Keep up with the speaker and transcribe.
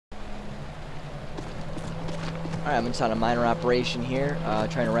Alright, I'm just on a minor operation here,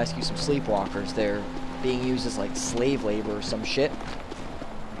 trying to rescue some sleepwalkers. They're being used as like slave labor or some shit.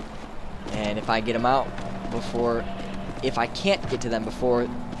 And if I get them out before, if I can't get to them before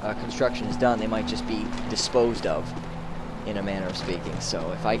construction is done, they might just be disposed of, in a manner of speaking.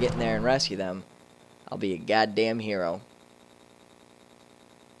 So if I get in there and rescue them, I'll be a goddamn hero.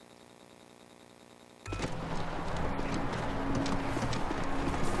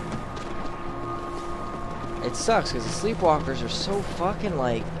 It sucks because the sleepwalkers are so fucking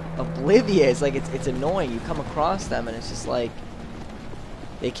like oblivious. Like it's annoying. You come across them and it's just like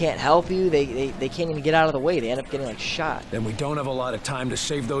they can't help you. They can't even get out of the way. They end up getting like shot. Then we don't have a lot of time to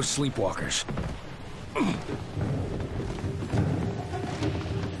save those sleepwalkers.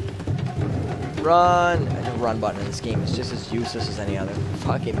 Run! The run button in this game is just as useless as any other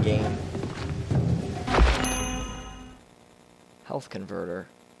fucking game. Health converter.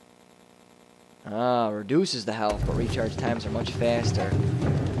 Ah, reduces the health, but recharge times are much faster.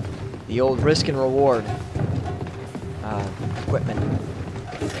 The old risk and reward. Equipment.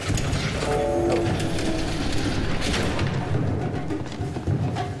 Oh.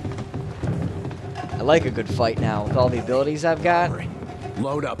 I like a good fight now with all the abilities I've got.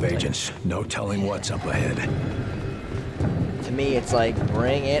 Load up, agents. No telling what's up ahead. To me, it's like,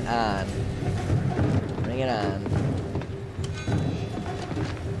 bring it on. Bring it on.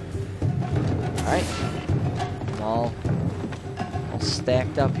 Alright. I'm all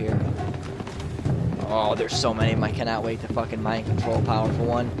stacked up here. Oh, there's so many of them. I cannot wait to fucking mind control power for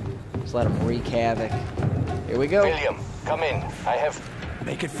one. Just let them wreak havoc. Here we go. William, come in. I have...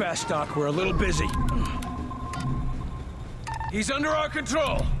 Make it fast, Doc. We're a little busy. He's under our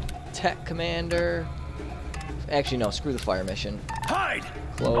control. Tech commander. Actually, no. Screw the fire mission. Hide!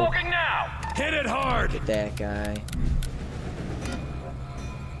 Cloak. Smoking now! Hit it hard! Get that guy.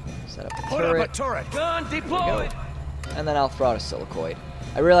 Set up a Put turret. up a turret. Gun deployed! And then I'll throw out a silicoid.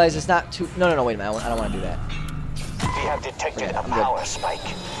 I realize it's not too... No, I don't want to do that. We have detected a power spike.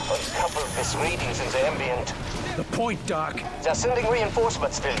 A couple of misreadings in the ambient. The point, Doc. They're sending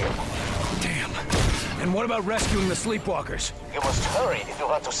reinforcements, William. Damn. And what about rescuing the sleepwalkers? You must hurry if you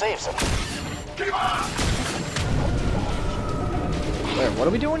want to save them. Wait, what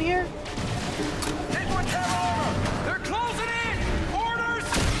are we doing here? These ones have armor! They're closing in! Orders!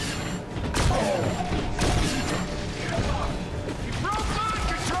 You broke mind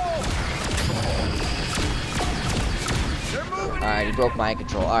control! They're moving. Alright, he broke mind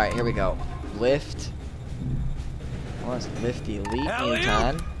control. Alright, here we go. Lift. Let's lift the elite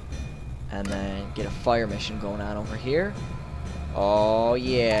Anton. And then get a fire mission going on over here. Oh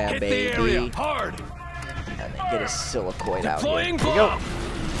yeah, Hit baby. the area hard. And then get a silicoid out here. Deploying Here we go. bomb.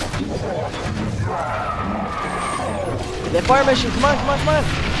 Get that fire mission. Come on.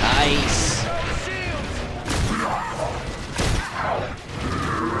 Nice.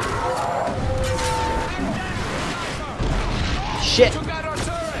 Shit.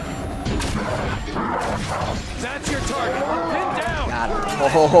 That's your target. Pin down. Got him.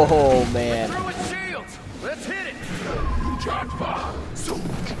 Oh man. Shields. Let's hit it.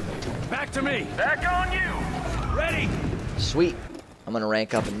 Back to me. Back on you! Ready. Sweet. I'm gonna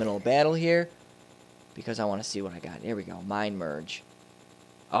rank up in the middle of battle here because I want to see what I got. Here we go. Mind merge.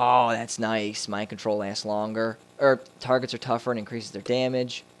 Oh, that's nice. Mind control lasts longer. Targets are tougher and increases their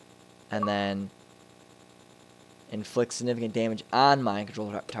damage. And then inflicts significant damage on mind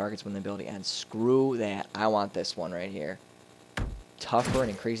control targets when the ability ends. Screw that. I want this one right here. Tougher and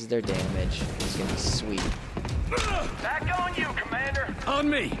increases their damage. It's gonna be sweet. Back on you, Commander! On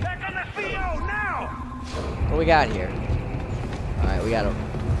me. Back on the CO now! What we got here? Alright, we got a...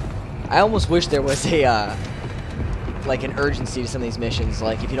 I almost wish there was a, like an urgency to some of these missions.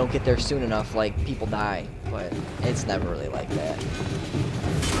 Like, if you don't get there soon enough, like, people die. But it's never really like that.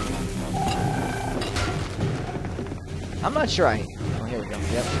 I'm not sure I... Oh, here we go.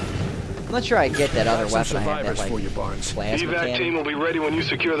 Yep. I'm not sure I get that other weapon I have, that, like, plasma Evac cannon. team will be ready when you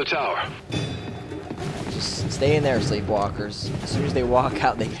secure the tower. Just stay in there, sleepwalkers. As soon as they walk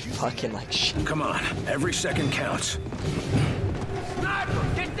out, they get fucking like shit. Come on. Every second counts. Sniper,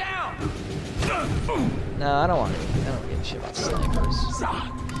 get down! No, I don't give a shit about snipers.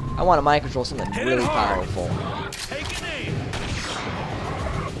 I want to mind control something Hit it really hard. powerful. Take an aim.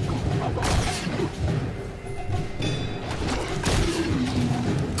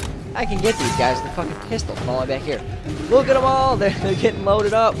 I can get these guys with a fucking pistol from all the way back here. Look at them all. They're getting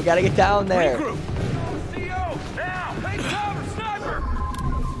loaded up. We got to get down there. Regroup. CO, now! Take cover, sniper!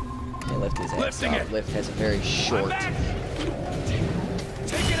 They lift his ass Lifting out. it. Lift has a very short... Back.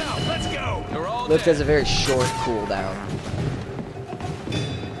 Take it out. Let's go. They're all Lift dead. has a very short cooldown.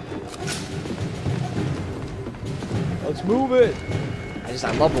 Let's move it.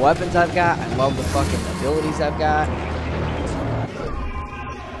 I love the weapons I've got. I love the fucking abilities I've got.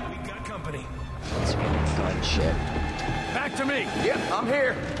 We got company. Let's gunship. Back to me. Yep, I'm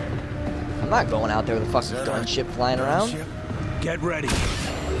here. I'm not going out there with a fucking gunship flying around. Get ready.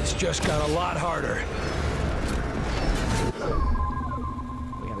 It's just got a lot harder.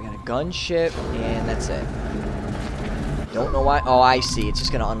 We got a gunship, and that's it. Don't know why. Oh, I see. It's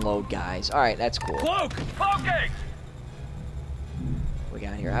just gonna unload guys. All right, that's cool. Cloak! Cloaking! We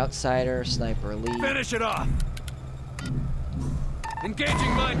got here outsider, sniper elite. Finish it off.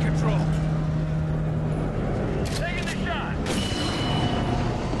 Engaging mind control. Taking the shot.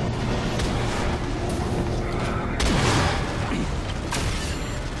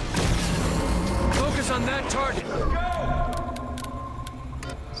 Focus on that target. Go!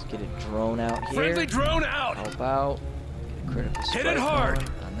 Let's get a drone out here. Friendly drone out. Help out. Get a critical Hit it strike hard.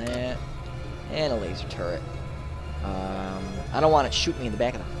 on that. And a laser turret. I don't want it to shoot me in the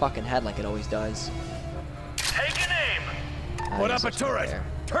back of the fucking head like it always does. Take an aim. I Put guess up a it's right turret. there.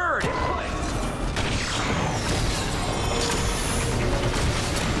 Turret in place.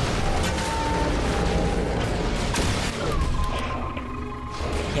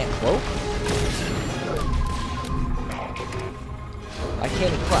 Can't cloak? I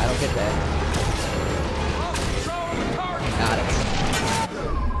can't even cloak. I don't get that. Got it.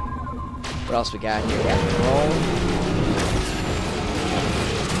 What else we got here? We got the drone.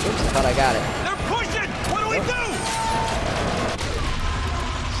 Oops, I thought I got it. They're pushing. What do we do?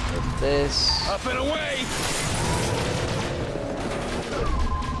 Hit this. Up and away.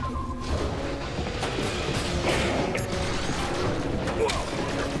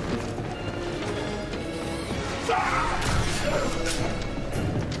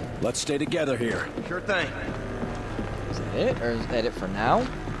 Let's stay together here. Sure thing. Is that it? Or is that it for now?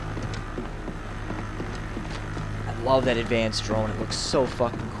 I love that advanced drone. It looks so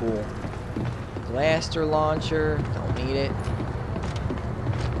fucking cool. Blaster launcher. Don't need it.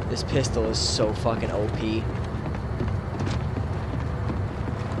 This pistol is so fucking OP.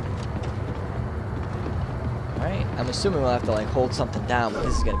 Alright, I'm assuming we'll have to like hold something down, but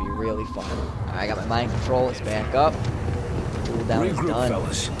this is gonna be really fun. Alright, I got my mind control. It's back up. Cool down is Regroup, done.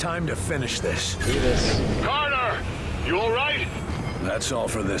 fellas. Time to finish this. Do this. Carter! You alright? That's all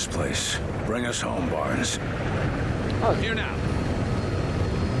for this place. Bring us home, Barnes. Oh, Here now.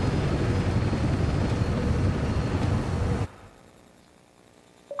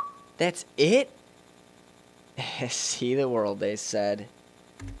 that's it? See the world, they said.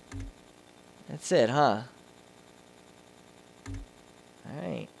 That's it, huh?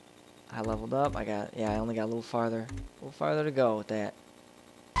 Alright. I leveled up. I only got a little farther to go with that.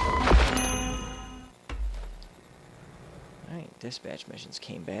 Alright, dispatch missions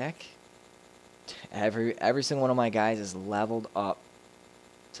came back. Every single one of my guys is leveled up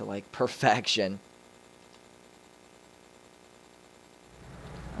to like perfection.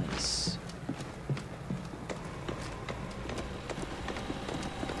 Nice.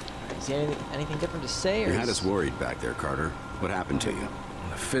 Is there anything different to say? Or You had us worried back there, Carter. What happened to you?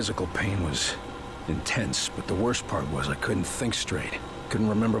 The physical pain was intense, but the worst part was I couldn't think straight. Couldn't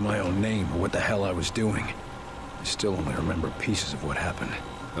remember my own name or what the hell I was doing. I still only remember pieces of what happened.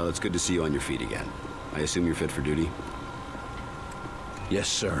 Well, it's good to see you on your feet again. I assume you're fit for duty? Yes,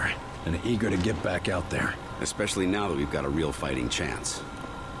 sir. And eager to get back out there. Especially now that we've got a real fighting chance.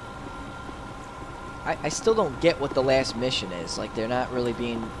 I still don't get what the last mission is. Like, they're not really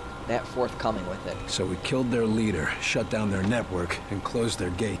being that forthcoming with it. So we killed their leader, shut down their network, and closed their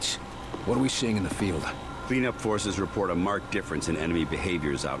gates. What are we seeing in the field? Cleanup forces report a marked difference in enemy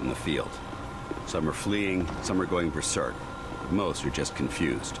behaviors out in the field. Some are fleeing, some are going berserk. Most are just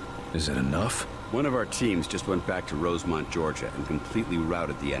confused. Is it enough? One of our teams just went back to Rosemont, Georgia, and completely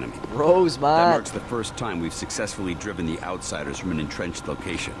routed the enemy. That Rosemont. marks the first time we've successfully driven the outsiders from an entrenched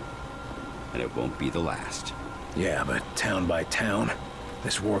location. And it won't be the last. Yeah, but town by town,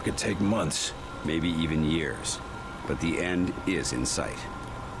 this war could take months. Maybe even years. But the end is in sight.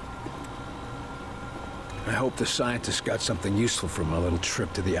 I hope the scientists got something useful from our little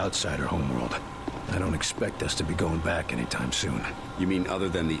trip to the outsider homeworld. I don't expect us to be going back anytime soon. You mean other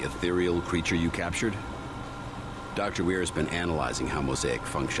than the ethereal creature you captured? Dr. Weir has been analyzing how Mosaic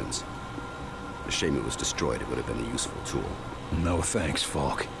functions. A shame it was destroyed. It would have been a useful tool. No thanks,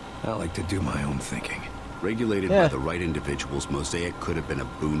 Falk. I like to do my own thinking. Regulated by the right individuals, Mosaic could have been a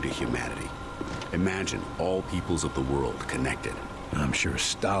boon to humanity. Imagine all peoples of the world connected. I'm sure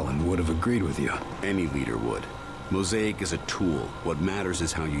Stalin would have agreed with you. Any leader would. Mosaic is a tool. What matters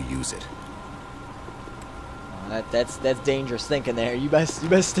is how you use it. That's dangerous thinking there. You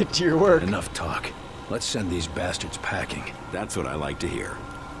best stick to your work. Enough talk. Let's send these bastards packing. That's what I like to hear.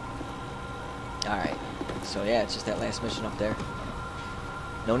 Alright. So yeah, it's just that last mission up there.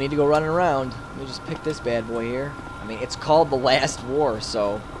 No need to go running around. Let me just pick this bad boy here. I mean, it's called The Last War,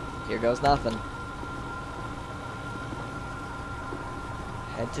 so here goes nothing.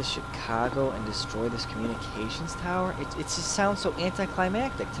 Head to Chicago and destroy this communications tower? It just sounds so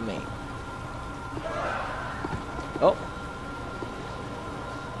anticlimactic to me. Oh.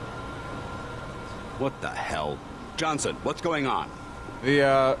 What the hell? Johnson, what's going on?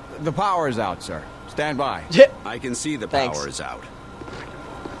 The power is out, sir. Stand by. I can see the Thanks. power is out.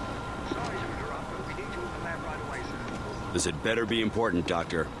 This had better be important,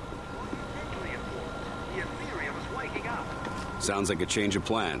 Doctor. Sounds like a change of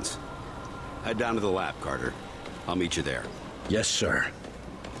plans. Head down to the lab, Carter. I'll meet you there. Yes, sir.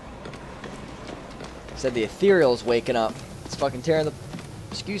 Said the ethereal's waking up. It's fucking tearing the...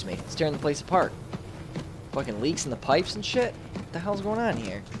 Excuse me. It's tearing the place apart. Fucking leaks in the pipes and shit. What the hell's going on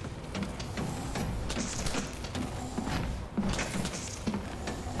here?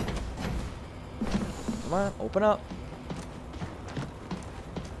 Come on, open up.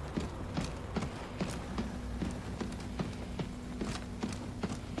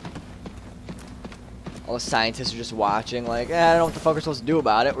 All the scientists are just watching, like, I don't know what the fuck we're supposed to do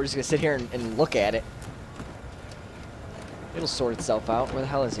about it. We're just gonna sit here and look at it. It'll sort itself out. Where the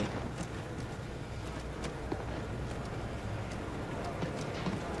hell is he?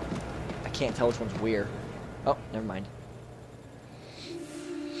 I can't tell which one's where. Oh, never mind.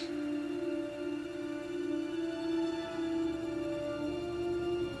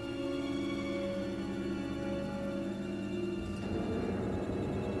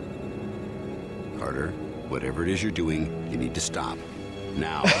 Carter, whatever it is you're doing, you need to stop.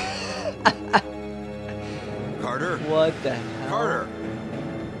 Now. Carter? What the hell? Carter!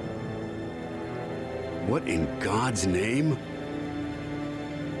 What in God's name?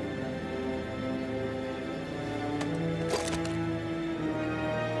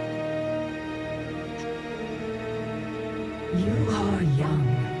 You are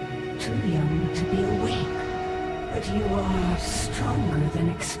young, too young to be awake, but you are stronger than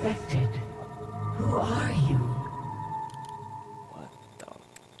expected. Who are you? What the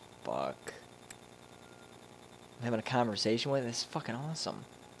fuck? I'm having a conversation with? This is fucking awesome.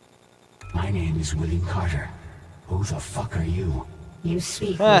 My name is William Carter. Who the fuck are you? You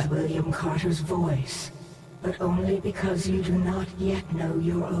speak with William Carter's voice, but only because you do not yet know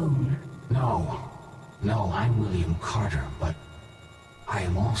your own. No, I'm William Carter, but I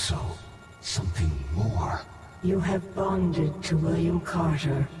am also something more. You have bonded to William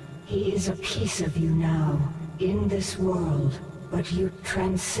Carter. He is a piece of you now, in this world, but you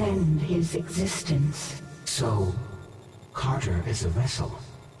transcend his existence. So, Carter is a vessel.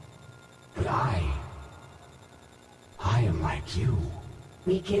 But I am like you.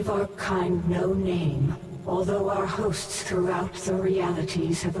 We give our kind no name, although our hosts throughout the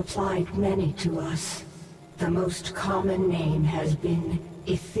realities have applied many to us. The most common name has been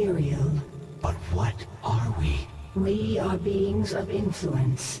ethereal. But what are we? We are beings of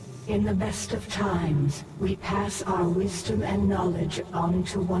influence. In the best of times, we pass our wisdom and knowledge on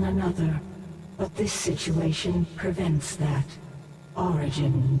to one another. But this situation prevents that.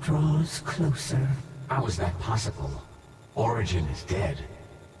 Origin draws closer. How is that possible? Origin is dead.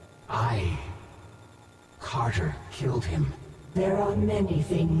 Carter killed him. There are many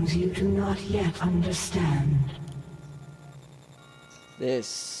things you do not yet understand.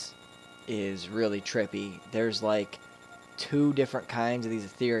 This is really trippy. There's like 2 different kinds of these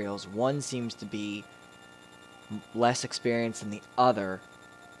ethereals. One seems to be less experienced than the other,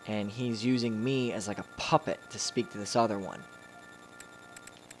 and he's using me as like a puppet to speak to this other one.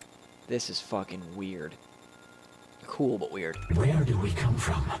 This is fucking weird. Cool, but weird. Where do we come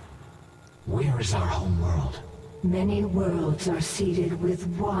from? Where is our home world? Many worlds are seeded with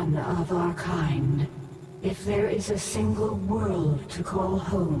one of our kind. If there is a single world to call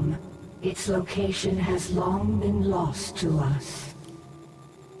home, its location has long been lost to us.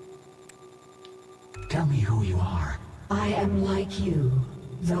 Tell me who you are. I am like you,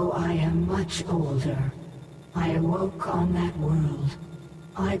 though I am much older. I awoke on that world.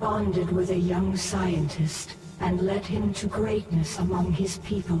 I bonded with a young scientist and led him to greatness among his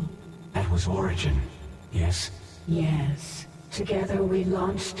people. That was Origin, yes? Yes. Together we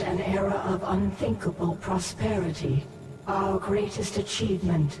launched an era of unthinkable prosperity. Our greatest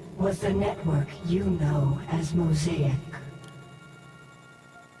achievement was the network you know as Mosaic.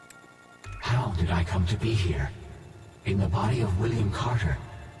 How did I come to be here? In the body of William Carter?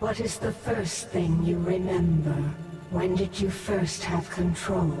 What is the first thing you remember? When did you first have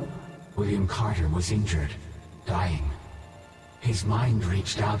control? William Carter was injured, dying. His mind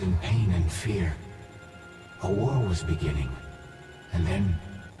reached out in pain and fear. A war was beginning. And then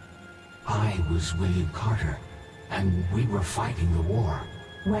I was William Carter, and we were fighting the war.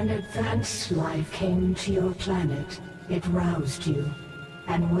 When advanced life came to your planet, it roused you.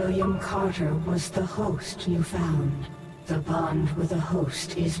 And William Carter was the host you found. The bond with a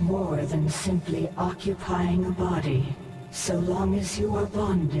host is more than simply occupying a body. So long as you are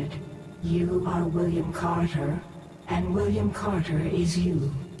bonded, you are William Carter, and William Carter is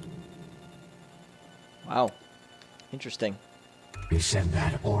you. Wow. Interesting. They said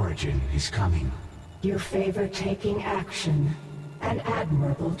that Origin is coming. You favor taking action, an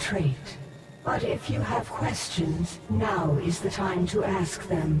admirable trait. But if you have questions, now is the time to ask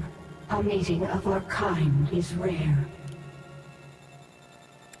them. A meeting of our kind is rare.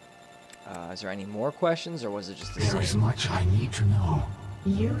 Is there any more questions, or was it just the There is same? much I need to know.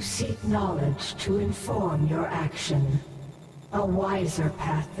 You seek knowledge to inform your action. A wiser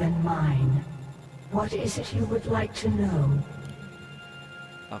path than mine. What is it you would like to know?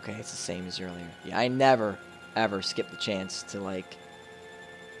 Okay, it's the same as earlier. Yeah, I never, ever skip the chance to, like,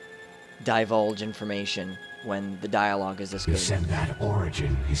 divulge information when the dialogue is this They good. said that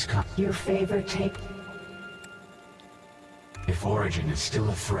Origin is coming. You favor take... If Origin is still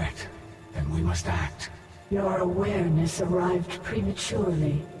a threat, then we must act. Your awareness arrived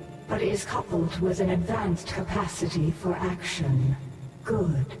prematurely, but is coupled with an advanced capacity for action.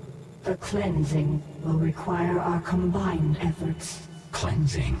 Good. The cleansing will require our combined efforts.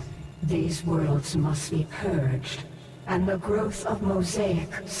 Cleansing. These worlds must be purged, and the growth of Mosaic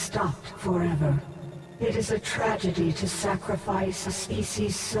stopped forever. It is a tragedy to sacrifice a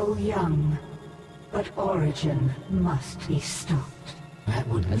species so young, but Origin must be stopped. That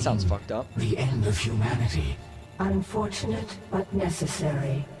would mean That sounds fucked up. the end of humanity. Unfortunate, but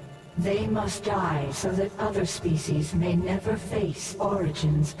necessary. They must die so that other species may never face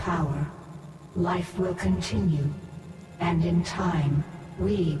Origin's power. Life will continue, and in time,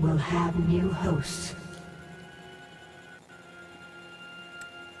 we will have new hosts.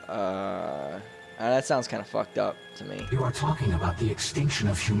 That sounds kind of fucked up to me. You are talking about the extinction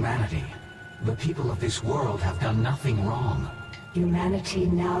of humanity. The people of this world have done nothing wrong. Humanity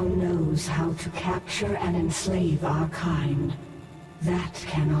now knows how to capture and enslave our kind. That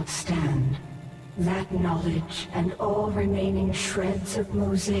cannot stand. That knowledge and all remaining shreds of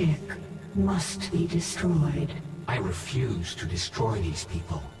Mosaic must be destroyed. I refuse to destroy these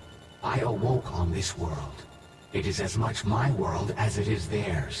people. I awoke on this world. It is as much my world as it is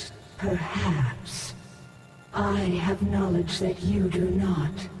theirs. Perhaps. I have knowledge that you do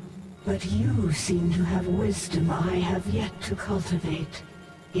not. But you seem to have wisdom I have yet to cultivate.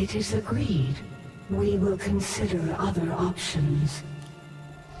 It is agreed. We will consider other options.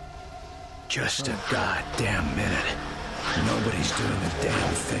 Just a goddamn minute. Nobody's doing a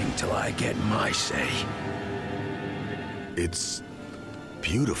damn thing till I get my say. It's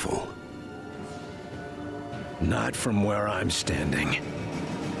beautiful. Not from where I'm standing.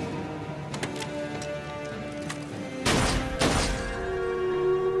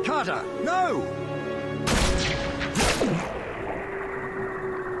 Carter, no!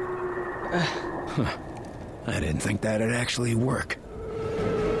 I didn't think that'd actually work.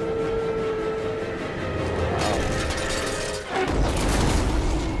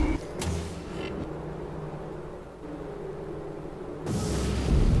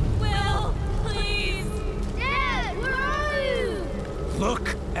 Will, please! Dad, where are you?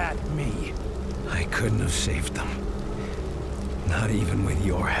 Look at me. I couldn't have saved them. Not even with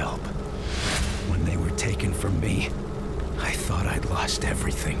your help. When they were taken from me, I thought I'd lost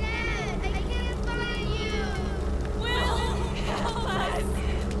everything. Dad, I can't find you! Will, help us!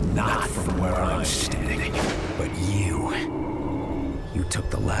 Not from where I'm standing, but you. You took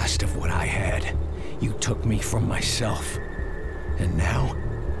the last of what I had. You took me from myself. And now,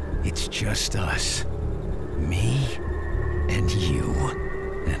 it's just us. Me and you.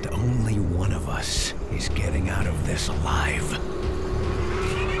 And only one of us is getting out of this alive.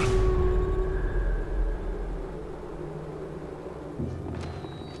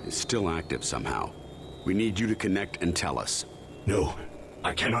 It's still active somehow. We need you to connect and tell us. No,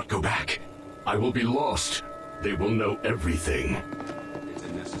 I cannot go back. I will be lost. They will know everything. It's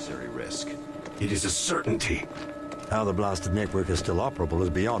a necessary risk. It is a certainty. How the blasted network is still operable is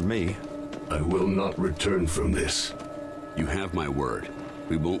beyond me. I will not return from this. You have my word.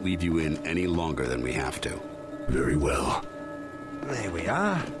 We won't leave you in any longer than we have to. Very well. There we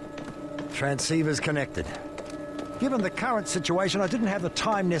are. Transceiver's connected. Given the current situation, I didn't have the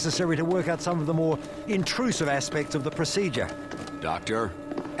time necessary to work out some of the more intrusive aspects of the procedure. Doctor,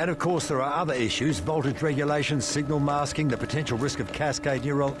 And of course there are other issues, voltage regulations, signal masking, the potential risk of cascade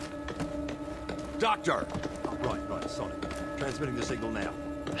neural... Doctor! Oh, right, Sonic. Transmitting the signal now.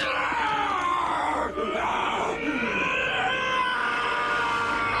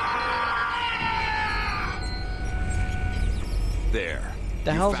 There.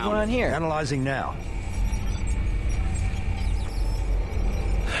 The hell's going on here? Analyzing now.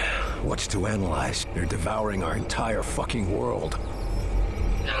 What's to analyze? They're devouring our entire fucking world.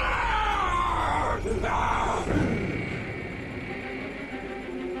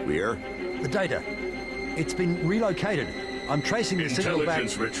 We're? The data. It's been relocated. I'm tracing the signal back...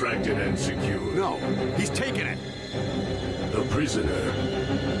 Intelligence retracted and secured. No, he's taking it. The prisoner.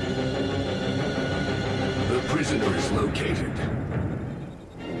 The prisoner is located.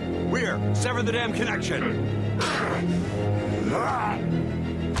 We're sever the damn connection.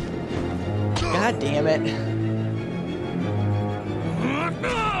 God damn it.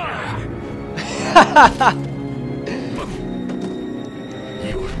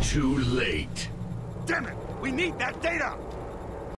 You're too late. Damn it! We need that data!